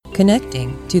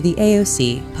Connecting to the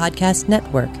AOC Podcast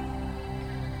Network.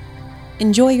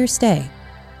 Enjoy your stay.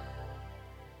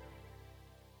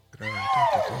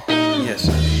 Yes,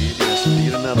 indeed. Yes,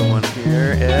 indeed. Another one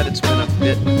here. Ed, it's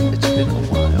been a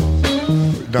while.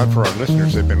 Not for our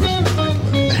listeners. They've been listening to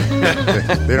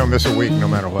replays. they don't miss a week no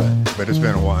matter what, but it's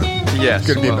been a while. Yes.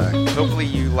 It's good to be back. Hopefully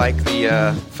you like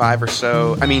the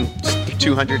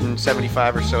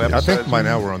 275 or so episodes. I think by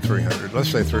now we're on 300.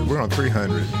 Let's say we're on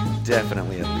 300.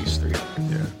 Definitely at least 300.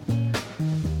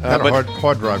 Yeah. Had a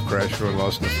hard drive crash, so I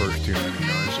lost the first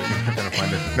 299, so you're going to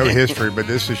find it. No history, but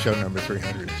this is show number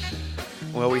 300.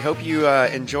 Well, we hope you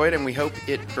enjoyed, and we hope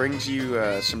it brings you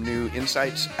some new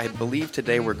insights. I believe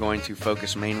today we're going to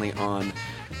focus mainly on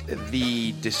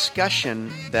the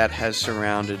discussion that has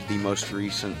surrounded the most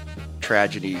recent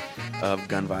tragedy of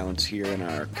gun violence here in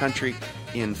our country,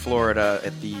 in Florida,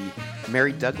 at the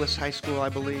Mary Douglas High School, I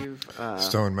believe.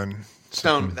 Stoneman,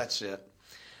 that's it.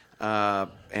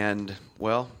 And,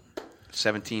 well,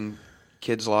 17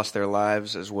 kids lost their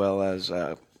lives, as well as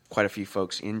quite a few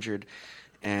folks injured.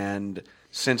 And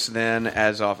since then,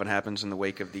 as often happens in the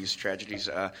wake of these tragedies,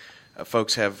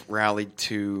 folks have rallied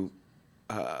to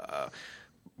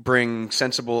bring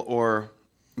sensible or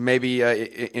maybe,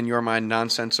 in your mind,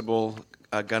 nonsensible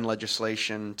gun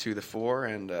legislation to the fore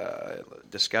and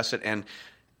discuss it. And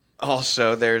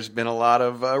also, there's been a lot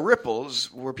of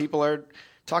ripples where people are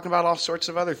talking about all sorts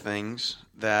of other things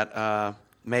that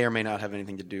may or may not have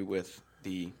anything to do with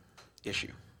the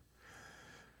issue.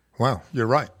 Wow, you're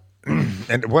right.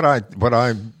 And what I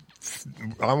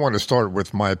want to start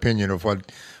with my opinion of what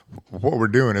we're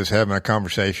doing is having a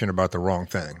conversation about the wrong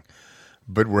thing,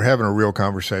 but we're having a real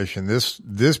conversation.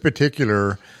 This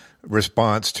particular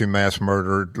response to mass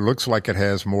murder looks like it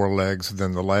has more legs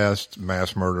than the last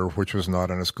mass murder, which was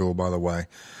not in a school, by the way.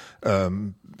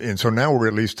 And so now we're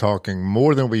at least talking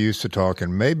more than we used to talk,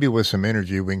 and maybe with some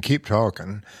energy we can keep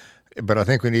talking. But I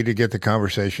think we need to get the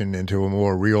conversation into a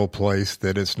more real place,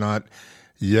 that it's not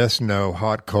yes, no,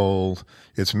 hot, cold.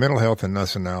 It's mental health and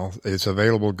nothing else. It's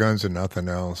available guns and nothing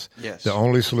else. Yes. The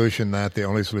only solution the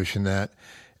only solution that.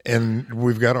 And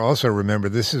we've got to also remember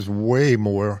this is way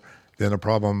more than a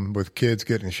problem with kids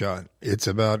getting shot. It's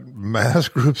about mass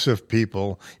groups of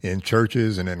people in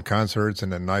churches and in concerts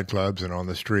and in nightclubs and on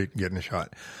the street getting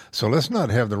shot. So let's not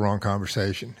have the wrong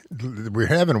conversation. We're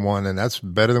having one, and that's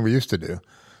better than we used to do.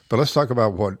 But let's talk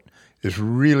about what is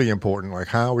really important, like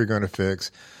how are we going to fix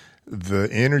the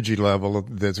energy level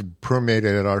that's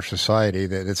permeated our society,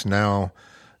 that it's now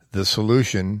the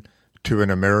solution to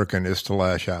an American is to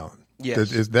lash out.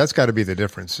 Yes. That's got to be the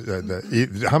difference.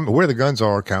 Where the guns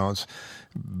are counts,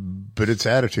 but it's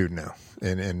attitude now.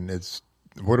 And it's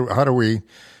how do we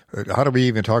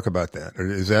even talk about that?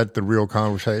 Is that the real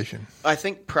conversation? I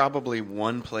think probably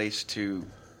one place to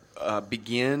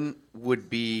begin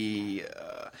would be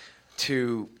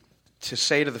to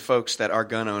say to the folks that are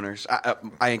gun owners,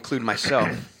 I include myself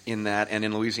in that, and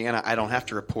in Louisiana, I don't have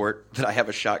to report that I have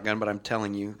a shotgun, but I'm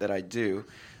telling you that I do.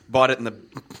 Bought it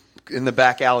in the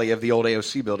back alley of the old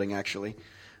AOC building, actually.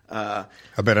 I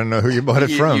bet I know who you bought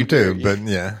it from, too. Do. But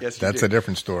yeah, yes, that's a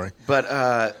different story. But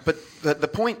the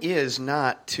point is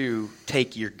not to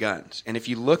take your guns. And if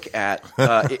you look at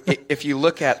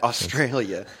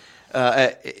Australia.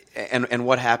 And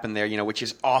what happened there, which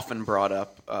is often brought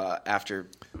up after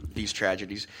these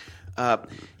tragedies, there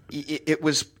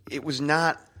was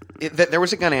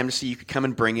a gun amnesty. You could come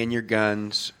and bring in your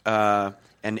guns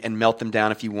and melt them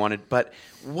down if you wanted. But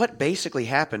what basically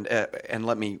happened, and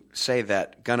let me say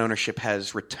that gun ownership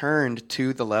has returned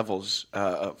to the levels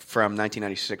from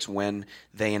 1996 when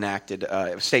they enacted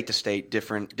state to state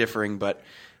differing, but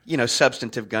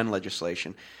substantive gun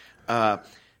legislation.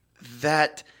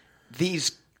 That the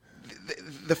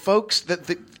folks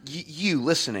that you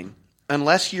listening,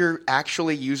 unless you're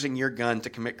actually using your gun to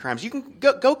commit crimes, you can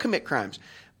go commit crimes.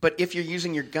 But if you're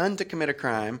using your gun to commit a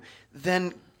crime,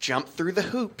 then jump through the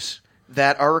hoops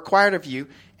that are required of you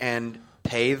and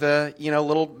pay the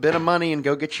little bit of money and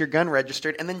go get your gun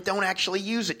registered, and then don't actually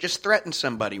use it. Just threaten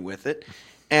somebody with it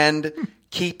and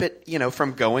keep it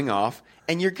from going off,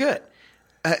 and you're good.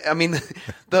 I mean,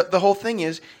 the whole thing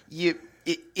is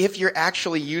if you're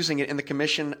actually using it in the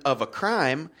commission of a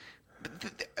crime,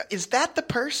 is that the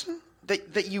person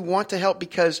that you want to help?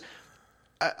 Because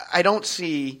I don't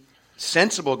see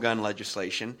sensible gun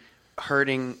legislation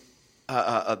hurting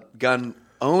gun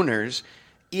owners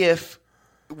if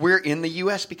we're in the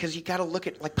U.S., because you got to look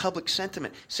at public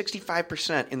sentiment.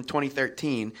 65% in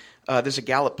 2013, there's a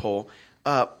Gallup poll,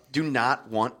 do not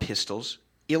want pistols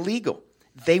illegal.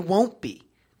 They won't be.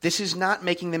 This is not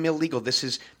making them illegal. This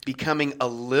is becoming a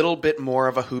little bit more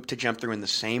of a hoop to jump through in the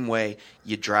same way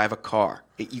you drive a car.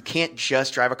 You can't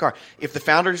just drive a car. If the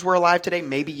founders were alive today,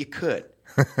 maybe you could.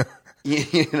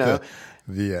 You know?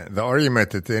 The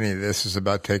argument that any of this is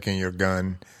about taking your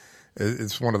gun,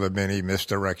 it's one of the many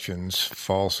misdirections,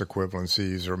 false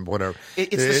equivalencies, or whatever.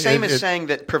 It's the same as saying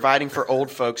that providing for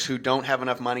old folks who don't have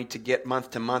enough money to get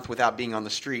month to month without being on the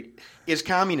street is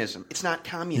communism. It's not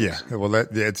communism. Yeah, well,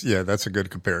 that's a good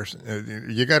comparison.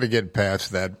 You got to get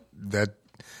past that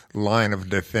line of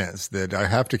defense that I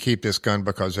have to keep this gun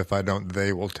because if I don't,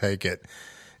 they will take it,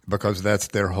 because that's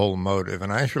their whole motive.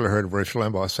 And I actually heard Rush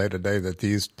Limbaugh say today that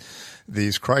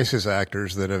these crisis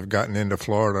actors that have gotten into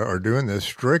Florida are doing this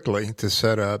strictly to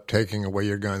set up taking away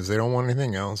your guns. They don't want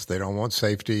anything else. They don't want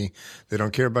safety. They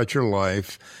don't care about your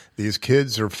life. These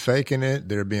kids are faking it.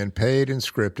 They're being paid and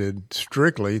scripted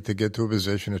strictly to get to a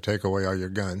position to take away all your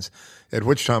guns, at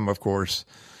which time, of course,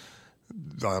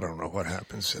 I don't know what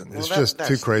happens. It's just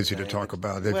too crazy to talk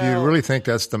about. If you really think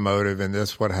that's the motive and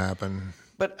that's what happened.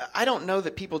 But I don't know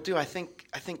that people do. I think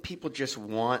people just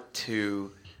want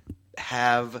to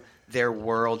have their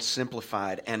world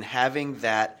simplified, and having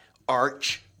that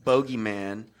arch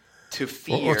bogeyman to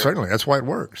fear. Well, certainly. That's why it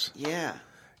works. Yeah.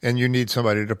 And you need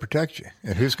somebody to protect you.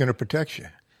 And who's going to protect you?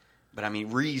 But I mean,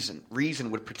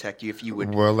 reason would protect you if you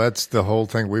would. Well, that's the whole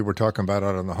thing we were talking about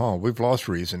out in the hall. We've lost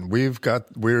reason.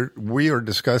 We are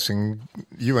discussing,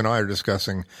 you and I are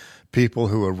discussing people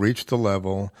who have reached the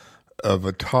level of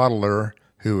a toddler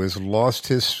who has lost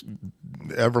his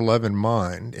ever-loving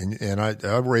mind. And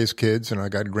I've raised kids and I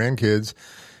got grandkids,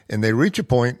 and they reach a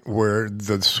point where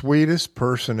the sweetest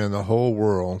person in the whole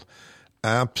world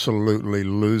absolutely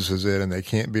loses it, and they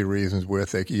can't be reasoned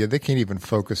with. They can't even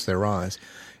focus their eyes.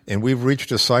 And we've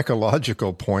reached a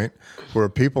psychological point where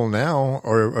people now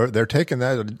they're taking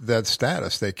that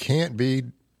status. They can't be.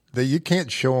 You can't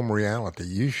show them reality.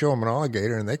 You show them an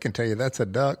alligator, and they can tell you that's a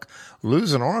duck.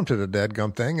 Lose an arm to the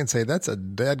dadgum thing and say that's a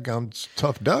dadgum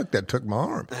tough duck that took my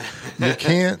arm. You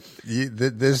can't.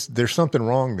 There's something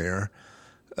wrong there,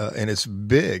 and it's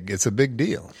big. It's a big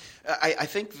deal. I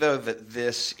think, though, that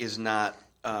this is not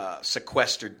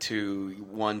sequestered to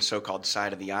one so-called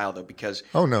side of the aisle, though, because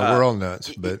we're all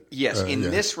nuts. But yes, in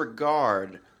this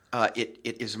regard, it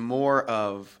is more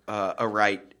of a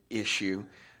right issue.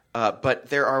 But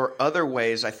there are other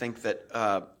ways, I think,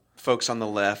 that folks on the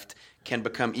left can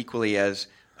become equally as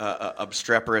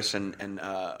obstreperous and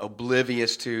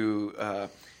oblivious to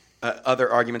other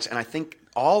arguments. And I think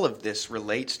all of this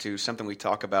relates to something we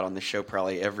talk about on the show,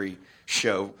 probably every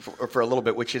show for a little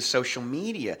bit, which is social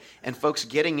media and folks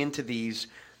getting into these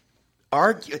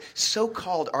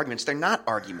so-called arguments. They're not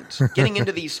arguments. Getting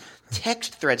into these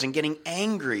text threads and getting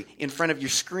angry in front of your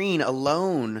screen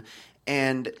alone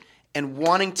and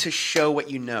wanting to show what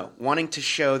you know, wanting to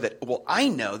show that, well, I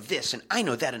know this and I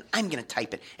know that and I'm going to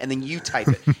type it. And then you type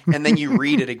it and then you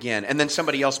read it again. And then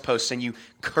somebody else posts and you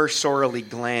cursorily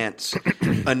glance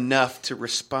enough to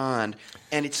respond.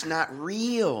 And it's not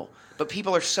real. But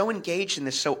people are so engaged in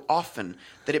this so often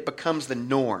that it becomes the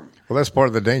norm. Well, that's part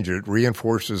of the danger. It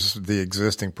reinforces the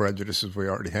existing prejudices we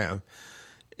already have.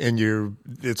 And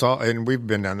and we've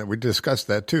been down there. We discussed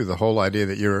that too. The whole idea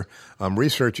that you're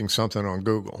researching something on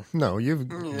Google. No, you're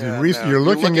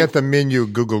looking at the menu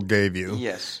Google gave you.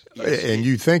 Yes. And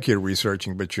you think you're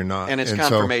researching, but you're not. And it's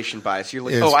confirmation bias. You're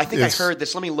like, I think I heard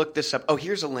this. Let me look this up. Oh,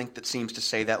 here's a link that seems to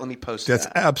say that. Let me post that. That's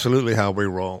absolutely how we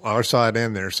roll, our side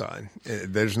and their side.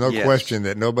 There's no question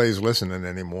that nobody's listening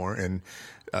anymore. And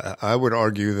I would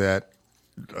argue that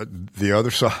the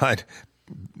other side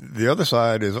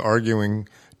is arguing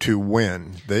to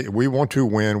win. We want to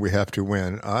win. We have to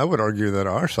win. I would argue that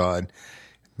our side,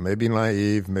 maybe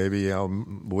naive, maybe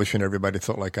I'm wishing everybody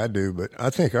thought like I do, but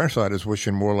I think our side is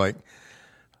wishing more like,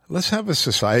 let's have a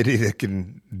society that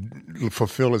can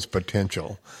fulfill its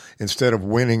potential. Instead of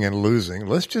winning and losing,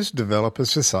 let's just develop a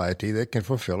society that can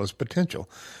fulfill its potential,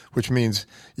 which means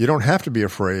you don't have to be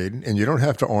afraid and you don't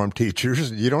have to arm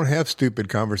teachers. You don't have stupid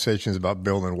conversations about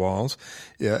building walls.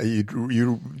 We could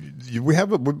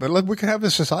have a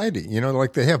society,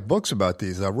 like they have books about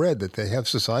these. I read that they have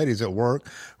societies at work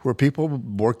where people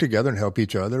work together and help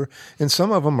each other. And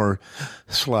some of them are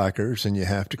slackers and you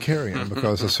have to carry them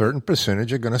because a certain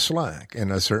percentage are going to slack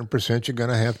and a certain percentage are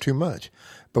going to have too much.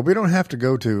 But we don't have to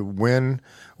go to win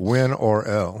or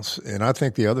else. And I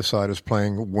think the other side is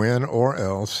playing win or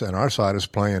else, and our side is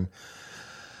playing,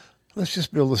 let's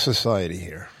just build a society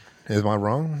here. Am I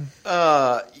wrong?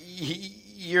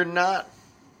 You're not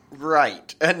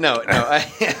right. No.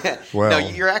 Well, no,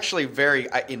 you're actually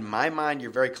in my mind,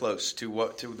 you're very close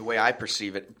to the way I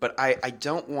perceive it. But I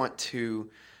don't want to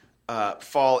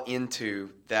fall into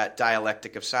that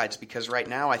dialectic of sides, because right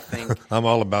now I think I'm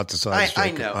all about the sides. I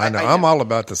Jacob. know. I know. I'm all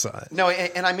about the sides. No,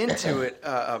 and I'm into it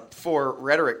for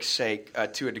rhetoric's sake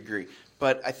to a degree.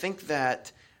 But I think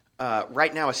that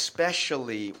right now,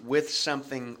 especially with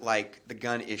something like the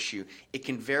gun issue, it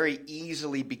can very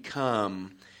easily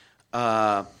become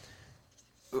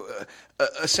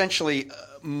essentially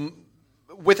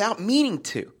without meaning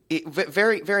to. With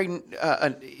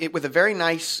a very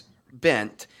nice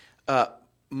bent,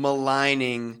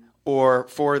 maligning, or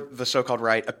for the so-called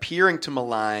right, appearing to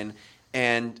malign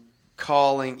and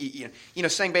calling,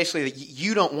 saying basically that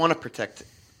you don't want to protect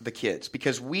the kids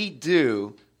because we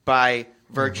do by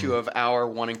virtue of our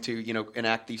wanting to,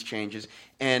 enact these changes,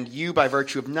 and you, by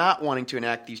virtue of not wanting to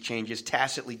enact these changes,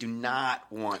 tacitly do not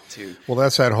want to. Well,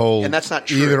 that's that whole and that's not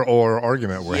true. either-or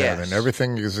argument we're Yes. having.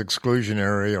 Everything is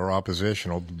exclusionary or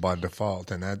oppositional by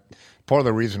default, and that part of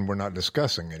the reason we're not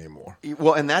discussing anymore.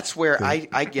 Well, and that's where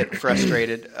I get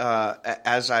frustrated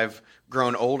as I've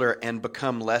grown older and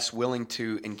become less willing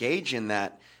to engage in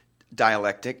that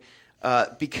dialectic,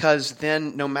 because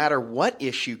then no matter what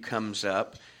issue comes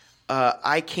up,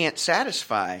 I can't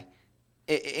satisfy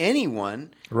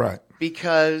anyone, Right?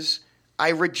 Because I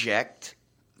reject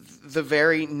the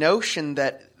very notion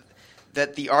that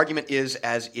the argument is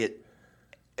as it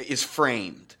is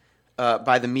framed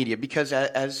by the media. Because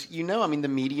as you know, the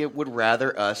media would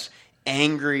rather us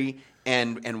angry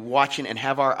and watching and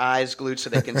have our eyes glued so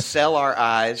they can sell our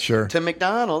eyes Sure. to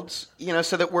McDonald's,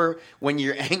 so that when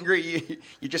you're angry,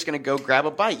 you're just going to go grab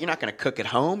a bite. You're not going to cook at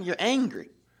home. You're angry.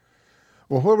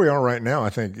 Well, where we are right now, I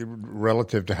think,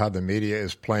 relative to how the media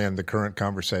is playing the current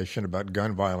conversation about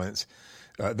gun violence,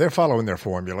 they're following their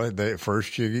formula.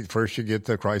 First you get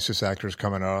the crisis actors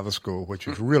coming out of the school, which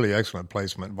is really excellent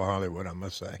placement by Hollywood, I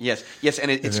must say. Yes,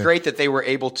 and it's great that they were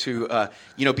able to,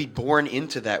 be born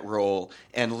into that role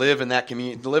and live in that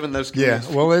community, live in those communities.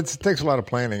 Yeah, well, it takes a lot of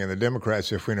planning, and the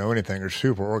Democrats, if we know anything, are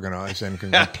super organized and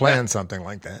can plan something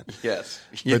like that. Yes.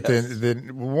 But then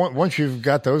once you've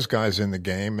got those guys in the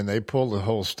game and they pull the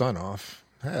whole stunt off,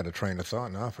 I had a train of thought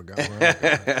and I forgot where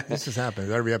I was. This has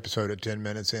happened every episode at 10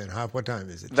 minutes in. What time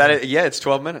is it? It's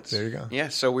 12 minutes. There you go. Yeah,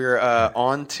 so we're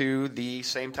on to the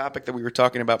same topic that we were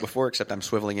talking about before, except I'm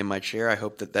swiveling in my chair. I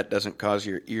hope that doesn't cause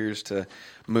your ears to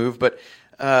move. But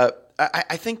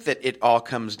I think that it all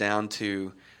comes down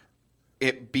to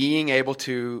it being able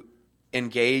to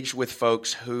engage with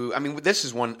folks who, this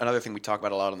is another thing we talk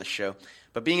about a lot on the show,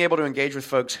 but being able to engage with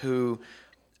folks who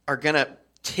are going to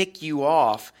tick you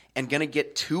off and going to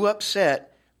get too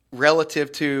upset relative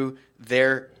to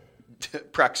their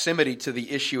proximity to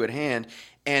the issue at hand,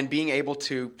 and being able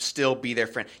to still be their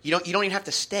friend. You don't even have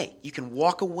to stay. You can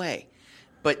walk away,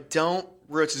 but don't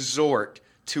resort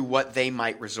to what they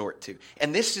might resort to.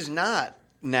 And this is not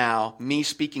now me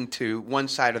speaking to one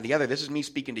side or the other. This is me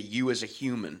speaking to you as a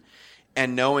human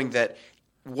and knowing that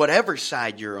whatever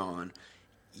side you're on,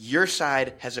 your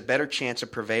side has a better chance of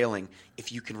prevailing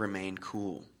if you can remain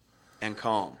cool and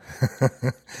calm.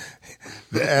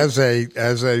 As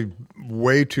a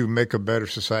way to make a better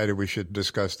society, we should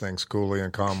discuss things coolly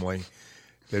and calmly.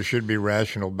 There should be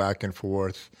rational back and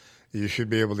forth. You should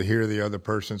be able to hear the other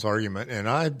person's argument. And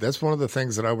that's one of the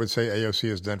things that I would say AOC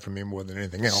has done for me more than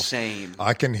anything else. Same.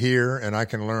 I can hear and I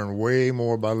can learn way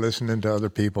more by listening to other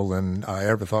people than I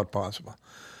ever thought possible.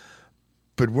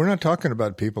 But we're not talking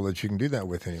about people that you can do that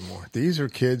with anymore. These are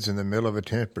kids in the middle of a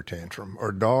temper tantrum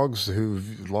or dogs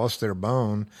who've lost their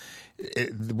bone.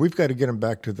 We've got to get them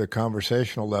back to the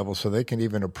conversational level so they can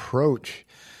even approach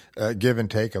give and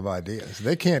take of ideas.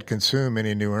 They can't consume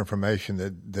any new information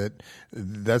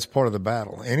that's part of the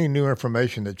battle. Any new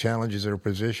information that challenges their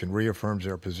position reaffirms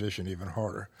their position even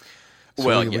harder.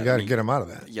 So we got to get them out of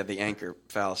that. Yeah, the anchor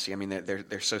fallacy.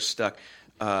 They're so stuck.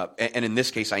 And in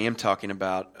this case, I am talking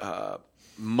about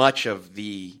much of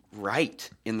the right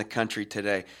in the country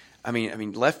today.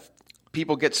 Left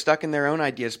people get stuck in their own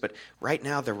ideas, but right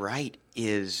now the right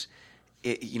is,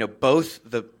 both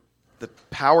the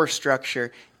power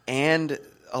structure and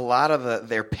a lot of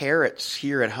their parrots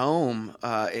here at home,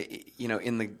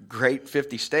 in the great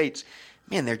 50 states.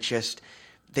 Man,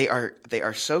 they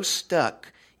are so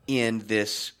stuck in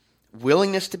this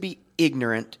willingness to be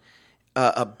ignorant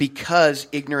because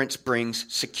ignorance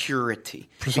brings security.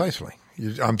 Precisely.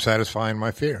 I'm satisfying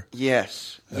my fear.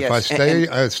 Yes. If I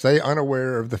stay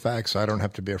unaware of the facts, I don't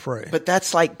have to be afraid. But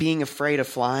that's like being afraid of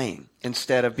flying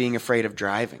instead of being afraid of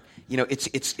driving.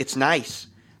 It's nice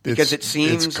because it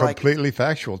seems it's completely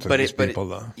factual to these people,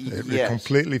 though. It's yes.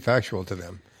 completely factual to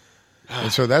them.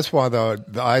 And so that's why the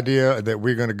idea that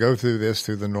we're going to go through this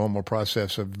through the normal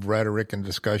process of rhetoric and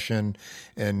discussion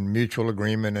and mutual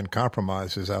agreement and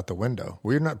compromise is out the window.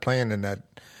 We're not playing in that.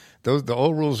 The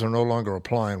old rules are no longer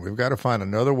applying. We've got to find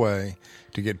another way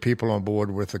to get people on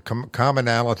board with the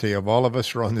commonality of all of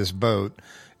us are on this boat,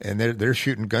 and they're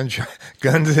shooting guns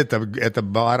at the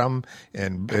bottom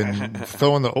and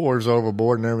throwing the oars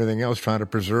overboard and everything else, trying to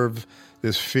preserve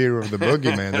this fear of the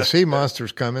boogeyman. The sea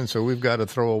monster's coming, so we've got to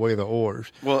throw away the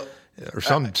oars. Well, or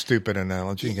some stupid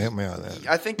analogy. You can help me out with that.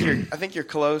 I think you're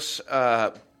close,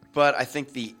 but I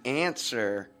think the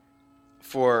answer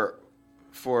for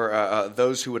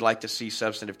those who would like to see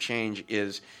substantive change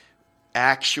is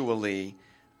actually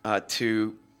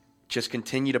to just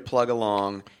continue to plug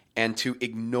along and to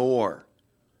ignore,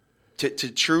 to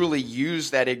truly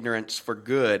use that ignorance for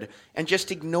good and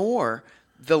just ignore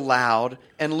the loud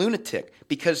and lunatic,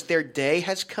 because their day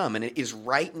has come and it is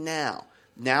right now.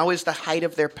 Now is the height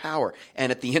of their power.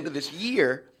 And at the end of this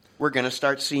year, we're going to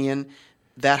start seeing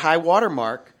that high water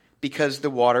mark because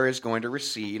the water is going to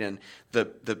recede and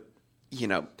the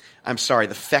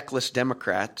feckless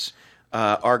Democrats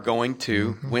are going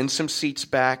to win some seats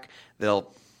back.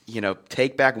 They'll,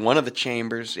 take back one of the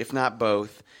chambers, if not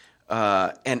both.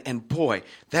 And boy,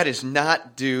 that is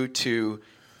not due to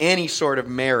any sort of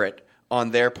merit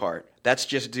on their part. That's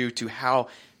just due to how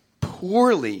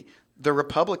poorly the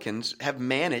Republicans have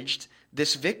managed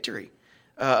this victory.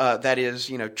 That is,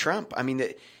 Trump. I mean,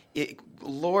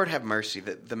 Lord have mercy.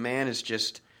 The man is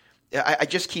just. I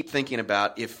just keep thinking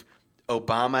about if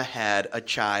Obama had a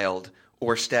child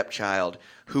or stepchild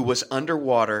who was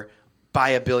underwater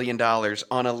by $1 billion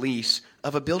on a lease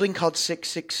of a building called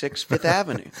 666 Fifth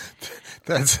Avenue.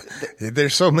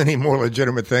 There's so many more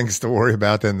legitimate things to worry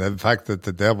about than the fact that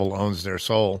the devil owns their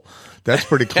soul. That's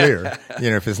pretty clear.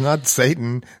 If it's not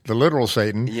Satan, the literal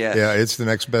Satan, it's the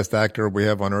next best actor we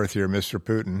have on earth here, Mr.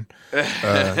 Putin.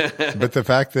 But the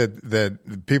fact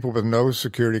that people with no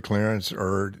security clearance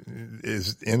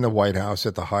is in the White House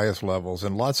at the highest levels,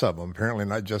 and lots of them, apparently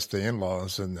not just the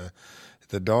in-laws and the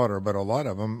daughter, but a lot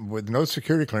of them with no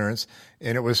security clearance.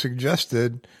 And it was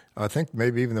suggested, I think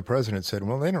maybe even the president said,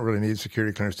 well, they don't really need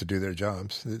security clearance to do their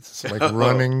jobs. It's like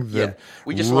running the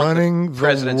we just want the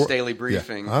president's daily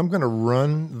briefing. I'm going to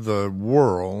run the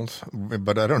world,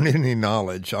 but I don't need any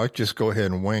knowledge. I'll just go ahead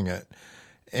and wing it.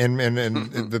 And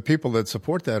the people that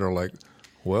support that are like,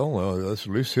 well, at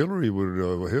least Hillary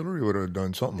would have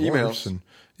done something worse. And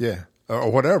or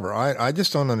whatever. I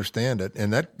just don't understand it.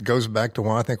 And that goes back to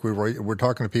why I think we're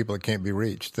talking to people that can't be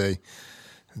reached. The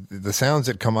sounds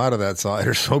that come out of that side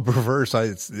are so perverse.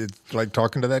 It's like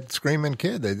talking to that screaming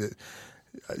kid.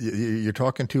 You're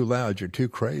talking too loud. You're too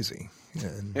crazy.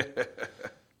 And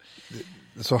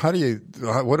so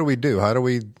what do we do? How do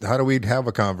we have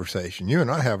a conversation? You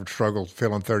and I have struggled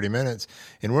filling 30 minutes,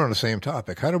 and we're on the same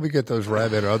topic. How do we get those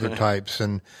rabid other types?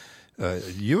 And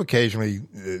you occasionally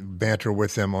banter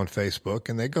with them on Facebook,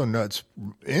 and they go nuts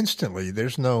instantly.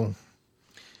 There's no.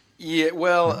 Yeah,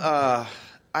 well,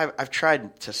 I've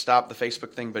tried to stop the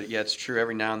Facebook thing, but it's true.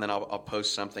 Every now and then I'll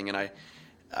post something, and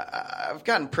I've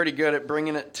gotten pretty good at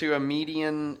bringing it to a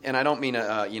median, and I don't mean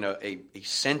a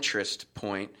centrist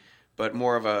point, but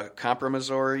more of a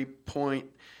compromissory point.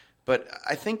 But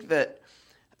I think that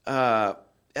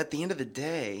at the end of the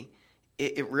day,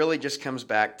 it really just comes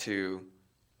back to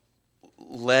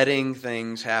letting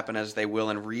things happen as they will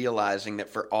and realizing that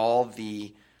for all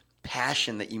the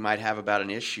passion that you might have about an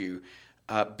issue,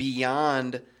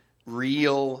 beyond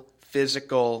real,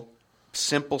 physical,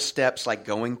 simple steps like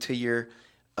going to your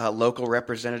local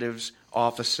representatives'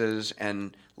 offices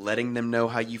and letting them know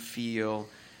how you feel,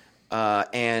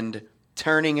 and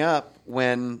turning up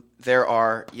when there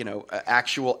are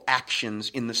actual actions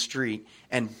in the street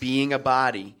and being a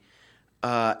body,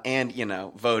 and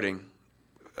voting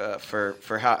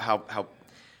for how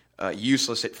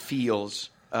useless it feels,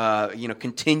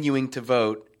 continuing to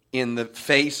vote in the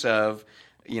face of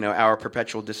our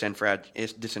perpetual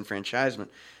disenfranchisement.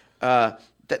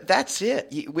 That's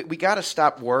it. We got to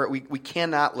stop worrying. We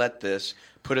cannot let this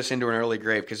put us into an early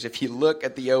grave, because if you look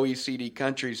at the OECD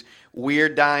countries, we're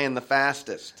dying the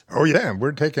fastest. Oh, yeah.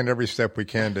 We're taking every step we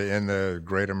can to end the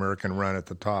great American run at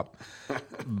the top.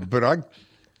 But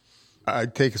I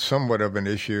take somewhat of an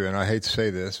issue, and I hate to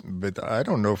say this, but I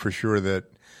don't know for sure that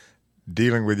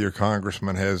dealing with your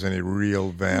congressman has any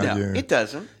real value. No, it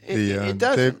doesn't. It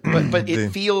doesn't. But it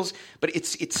feels. But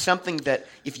it's something that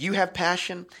if you have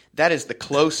passion, that is the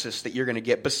closest that you're going to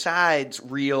get besides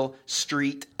real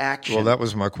street action. Well, that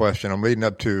was my question. I'm leading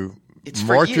up to it's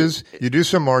marches. You do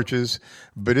some marches,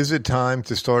 but is it time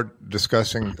to start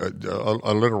discussing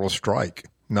a literal strike?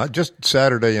 Not just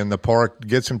Saturday in the park,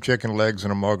 get some chicken legs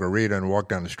and a margarita and walk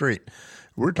down the street.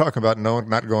 We're talking about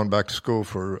not going back to school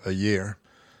for a year.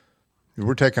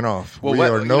 We're taking off. We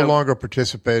are no longer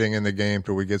participating in the game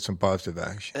till we get some positive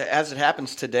action. As it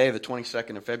happens today, the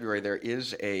 22nd of February, there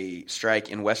is a strike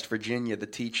in West Virginia. The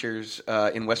teachers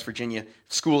in West Virginia,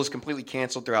 school is completely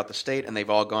canceled throughout the state, and they've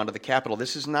all gone to the Capitol.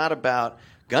 This is not about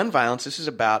gun violence. This is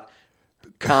about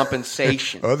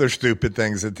compensation. Other stupid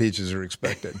things that teachers are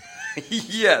expected.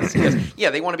 Yes.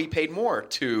 Yeah, they want to be paid more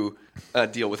to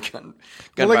deal with gun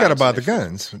well, they got to buy the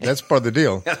guns. That's part of the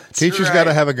deal. Teachers got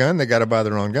to have a gun. They got to buy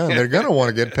their own gun. They're going to want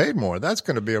to get paid more. That's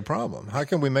going to be a problem. How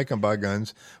can we make them buy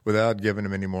guns without giving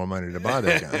them any more money to buy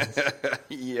their guns?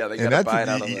 Yeah, they got to buy it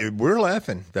out of them. We're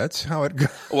laughing. That's how it goes.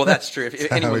 Well, that's true.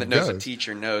 If anyone that knows a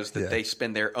teacher knows that they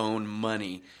spend their own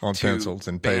money on pencils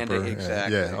and paper.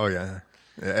 Exactly. Yeah. Oh, yeah.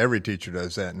 Every teacher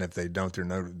does that, and if they don't,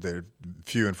 they're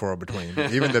few and far between.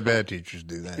 Even the bad teachers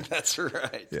do that. That's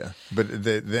right. Yeah, but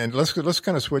then let's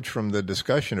kind of switch from the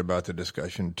discussion about the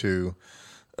discussion to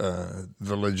the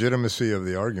legitimacy of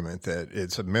the argument that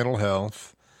it's a mental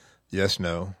health, yes,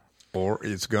 no, or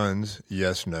it's guns,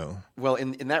 yes, no. Well,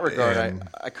 in that regard,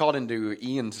 I called into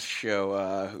Ian's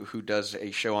show, who does a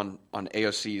show on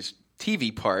AOC's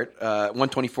TV part,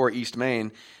 124 East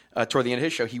Main. Toward the end of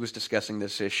his show, he was discussing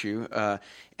this issue.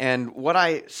 And what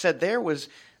I said there was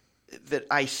that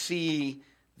I see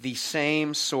the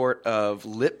same sort of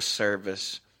lip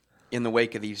service in the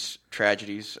wake of these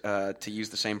tragedies, to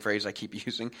use the same phrase I keep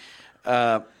using,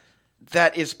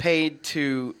 that is paid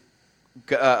to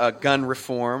gun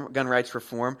reform, gun rights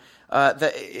reform.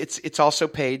 That it's also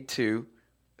paid to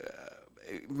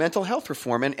mental health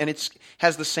reform, and it's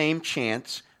has the same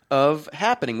chance of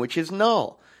happening, which is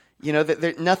null. You know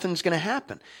that nothing's going to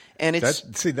happen, and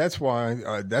that's why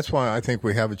I think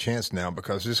we have a chance now,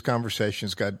 because this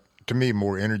conversation's got, to me,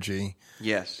 more energy.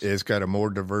 Yes, it's got a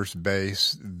more diverse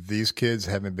base. These kids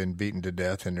haven't been beaten to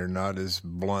death, and they're not as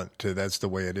blunt to that's the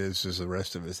way it is as the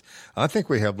rest of us. I think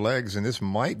we have legs, and this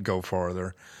might go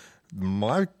farther.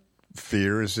 My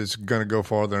fear is it's going to go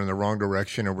farther in the wrong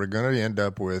direction, and we're going to end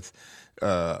up with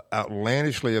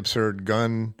outlandishly absurd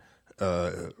gun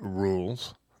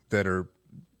rules that are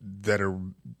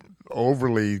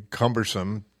overly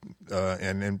cumbersome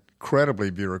and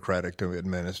incredibly bureaucratic to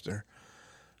administer.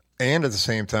 And at the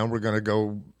same time, we're going to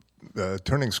go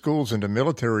turning schools into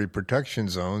military protection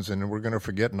zones, and we're going to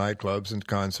forget nightclubs and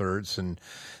concerts and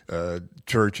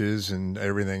churches and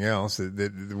everything else.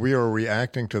 That we are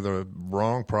reacting to the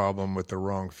wrong problem with the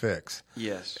wrong fix.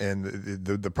 Yes. And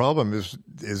the problem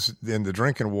is in the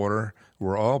drinking water.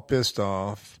 We're all pissed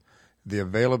off. The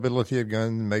availability of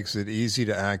guns makes it easy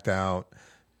to act out,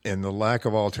 and the lack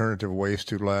of alternative ways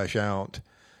to lash out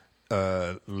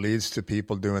leads to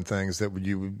people doing things that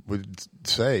you would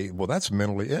say, well, that's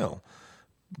mentally ill.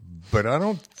 But I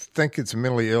don't think it's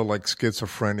mentally ill like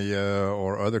schizophrenia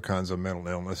or other kinds of mental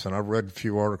illness. And I've read a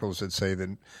few articles that say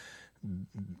that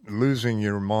losing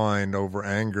your mind over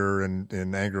anger and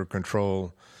anger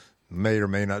control may or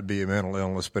may not be a mental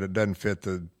illness, but it doesn't fit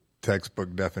the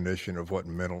textbook definition of what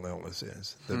mental illness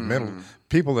is.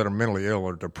 People that are mentally ill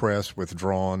are depressed,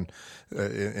 withdrawn,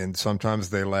 and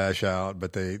sometimes they lash out.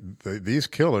 But these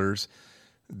killers,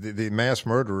 the mass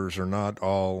murderers, are not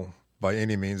all by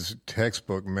any means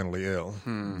textbook mentally ill.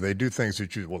 They do things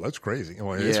that well, that's crazy.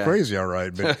 Well, it's crazy, all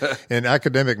right. But and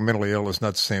academic mentally ill is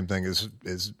not the same thing as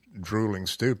drooling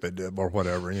stupid or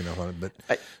whatever,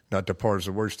 But not to parse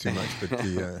the words too much. But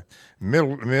the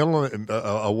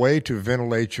a way to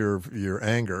ventilate your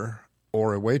anger,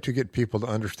 or a way to get people to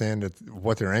understand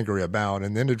what they're angry about,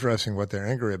 and then addressing what they're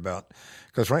angry about.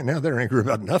 Because right now they're angry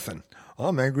about nothing.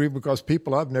 I'm angry because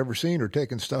people I've never seen are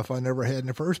taking stuff I never had in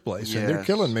the first place, and they're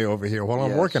killing me over here while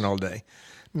I'm working all day.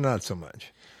 Not so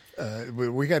much.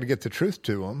 We got to get the truth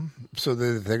to them, so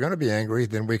that if they're going to be angry,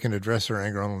 then we can address their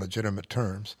anger on legitimate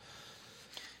terms.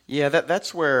 Yeah,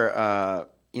 that's where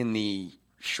in the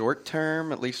short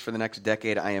term, at least for the next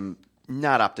decade, I am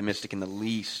not optimistic in the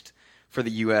least for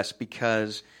the U.S.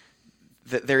 because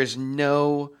there is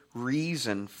no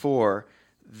reason for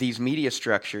these media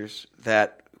structures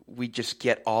that we just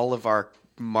get all of our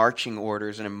marching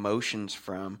orders and emotions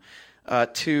from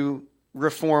to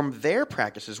reform their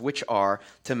practices, which are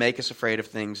to make us afraid of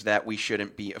things that we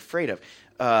shouldn't be afraid of.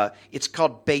 It's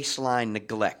called baseline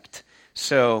neglect.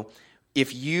 So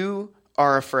if you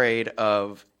are afraid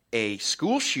of a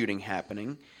school shooting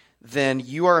happening, then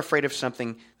you are afraid of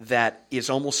something that is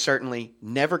almost certainly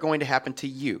never going to happen to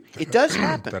you. It does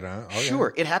happen.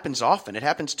 Sure, it happens often. It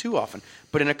happens too often.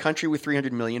 But in a country with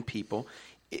 300 million people,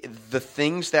 the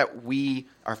things that we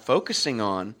are focusing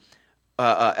on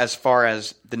as far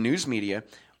as the news media,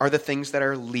 are the things that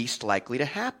are least likely to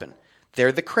happen.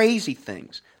 They're the crazy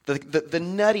things, the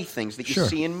nutty things that you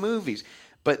see in movies.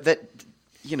 But that,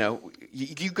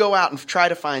 you go out and try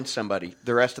to find somebody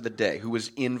the rest of the day who was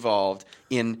involved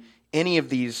in any of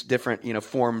these different,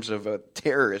 forms of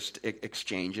terrorist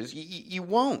exchanges. You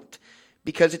won't,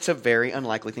 because it's a very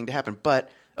unlikely thing to happen. But,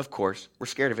 of course, we're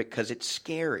scared of it because it's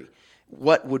scary.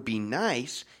 What would be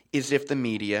nice is if the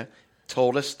media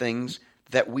told us things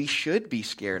that we should be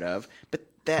scared of, but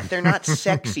that they're not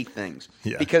sexy things,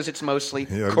 because it's mostly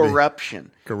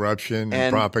corruption. Corruption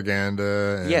and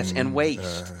propaganda. And, yes, and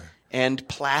waste and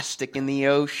plastic in the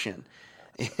ocean.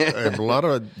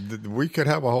 We could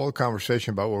have a whole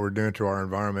conversation about what we're doing to our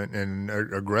environment and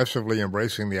aggressively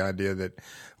embracing the idea that,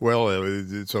 well,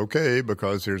 it's okay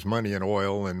because there's money in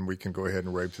oil and we can go ahead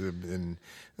and rape them.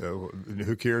 And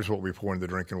who cares what we pour in the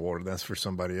drinking water? That's for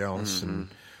somebody else. Mm-hmm. And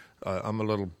I'm a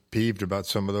little peeved about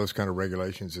some of those kind of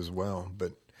regulations as well.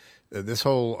 But this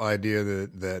whole idea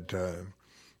that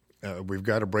we've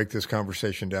got to break this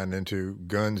conversation down into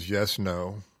guns, yes,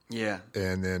 no. Yeah.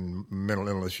 And then mental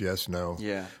illness, yes, no.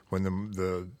 Yeah. When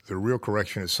the real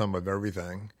correction is some of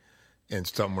everything and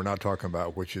something we're not talking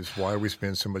about, which is why we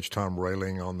spend so much time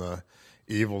railing on the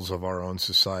evils of our own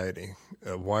society.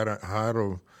 How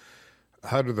do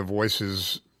the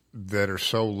voices that are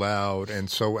so loud and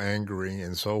so angry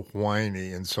and so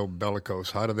whiny and so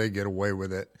bellicose, how do they get away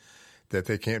with it that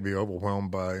they can't be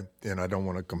overwhelmed by, and I don't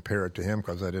want to compare it to him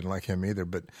because I didn't like him either,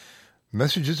 but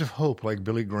messages of hope like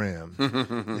Billy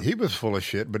Graham. He was full of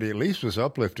shit, but he at least was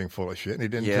uplifting full of shit, and he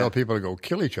didn't tell people to go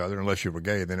kill each other unless you were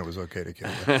gay, then it was okay to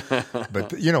kill them.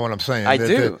 But you know what I'm saying? I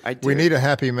do. We need a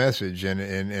happy message,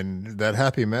 and that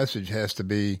happy message has to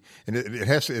be, and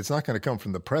it's not going to come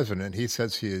from the president. He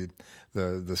sets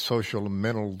the social and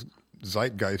mental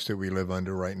zeitgeist that we live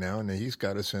under right now, and he's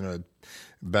got us in a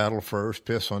battle first,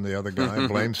 piss on the other guy,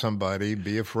 blame somebody,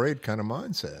 be afraid kind of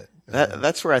mindset.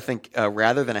 That's where I think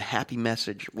rather than a happy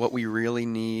message, what we really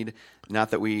need,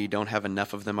 not that we don't have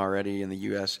enough of them already in the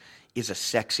U.S., is a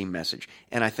sexy message.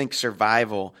 And I think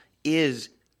survival is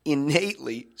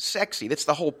innately sexy. That's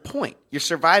the whole point. You're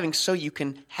surviving so you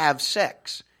can have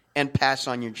sex and pass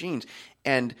on your genes.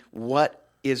 And what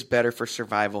is better for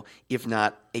survival if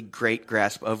not a great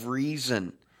grasp of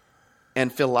reason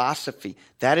and philosophy?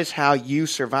 That is how you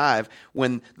survive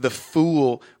when the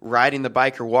fool riding the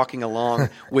bike or walking along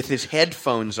with his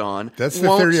headphones on That's the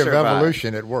won't theory survive. of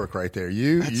evolution at work right there.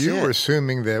 You are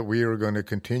assuming that we are going to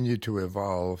continue to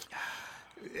evolve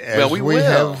as we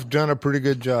have done a pretty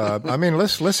good job. I mean,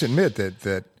 let's admit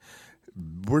that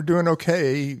we're doing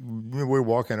okay. We're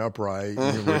walking upright.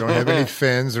 We don't have any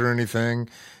fins or anything.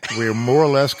 We're more or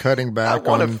less cutting back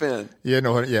on a fin.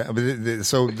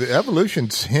 So the evolution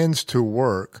tends to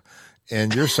work,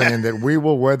 and you're saying that we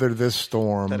will weather this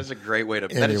storm. That is a great way to.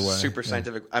 Anyway, that is super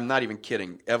scientific. I'm not even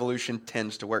kidding. Evolution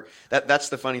tends to work. That's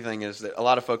the funny thing is that a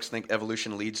lot of folks think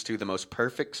evolution leads to the most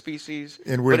perfect species,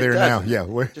 and we're there now. Yeah,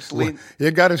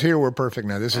 it got us here. We're perfect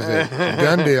now. This is it.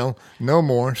 Done deal. No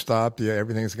more. Stop. Yeah,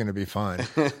 everything's going to be fine.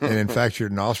 And in fact, your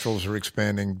nostrils are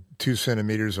expanding 2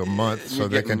 centimeters a month so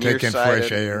they can take in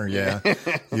fresh air. Yeah,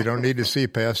 you don't need to see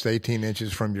past 18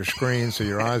 inches from your screen, so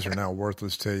your eyes are now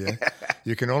worthless to you.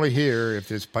 You can only hear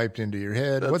if it's piped into your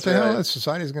head. What the hell? That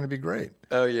society is going to be great.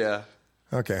 Oh, yeah.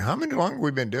 Okay. How long have we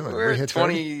been doing? We're at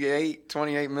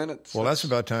 28 minutes. Well, that's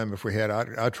about time. If we had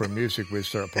outro music, we'd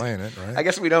start playing it, right? I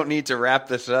guess we don't need to wrap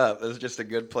this up. This is just a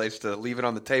good place to leave it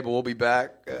on the table. We'll be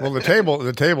back. Well,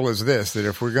 the table is this, that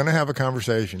if we're going to have a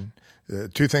conversation,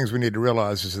 2 things we need to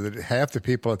realize is that half the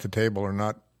people at the table are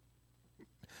not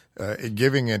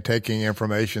giving and taking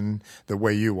information the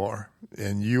way you are,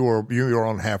 and you're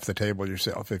on half the table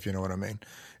yourself, if you know what I mean.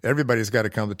 Everybody's got to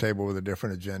come to the table with a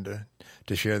different agenda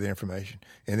to share the information,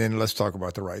 and then let's talk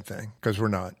about the right thing, because we're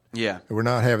not. Yeah, we're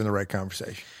not having the right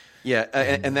conversation. Yeah,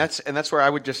 and that's where I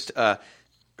would just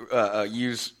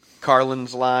use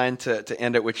Carlin's line to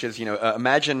end it, which is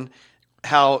imagine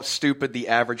how stupid the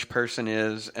average person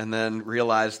is, and then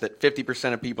realize that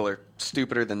 50% of people are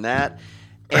stupider than that.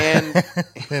 And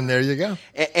and there you go.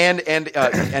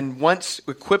 And once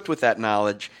equipped with that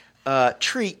knowledge,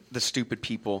 treat the stupid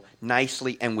people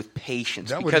nicely and with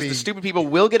patience, because the stupid people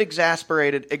will get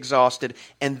exasperated, exhausted,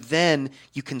 and then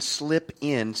you can slip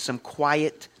in some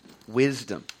quiet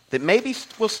wisdom that maybe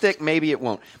will stick, maybe it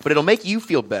won't, but it'll make you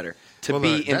feel better to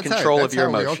be in control of your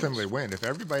emotions. That's how we ultimately win. If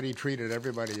everybody treated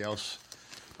everybody else,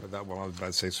 I was about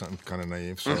to say something kind of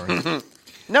naive. Sorry.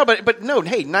 No, but no.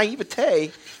 Hey,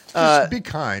 naivete. Just be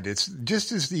kind. It's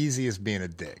just as easy as being a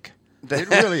dick. It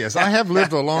really is. I have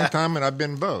lived a long time, and I've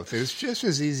been both. It's just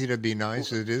as easy to be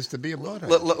nice as it is to be a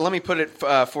butthead. Let me put it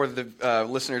for the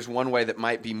listeners one way that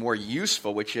might be more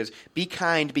useful, which is be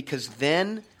kind, because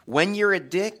then when you're a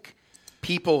dick,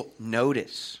 people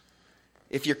notice.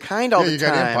 If you're kind all the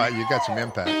time, you got some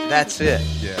impact. That's it.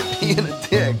 Yeah. Being a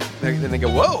dick, then they go,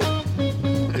 whoa.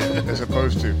 Yeah, as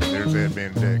opposed to there's that being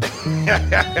a dick.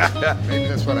 Maybe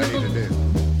that's what I need to do.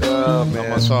 Oh, man. I'm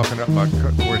going to soften up my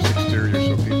course exterior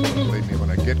so people don't believe me when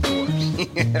I get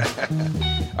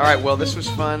course. All right, well, this was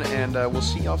fun, and we'll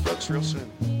see y'all folks real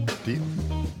soon. Deal.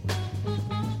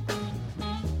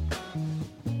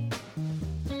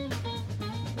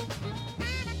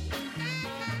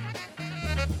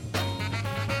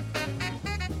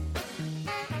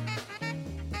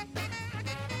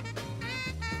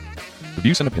 The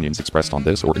views and opinions expressed on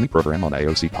this or any program on the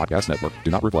AOC Podcast Network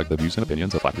do not reflect the views and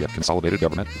opinions of Lafayette Consolidated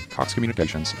Government, Cox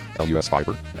Communications, LUS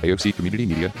Fiber, AOC Community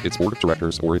Media, its board of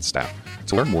directors, or its staff.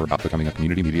 To learn more about becoming a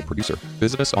community media producer,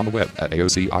 visit us on the web at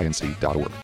aocinc.org.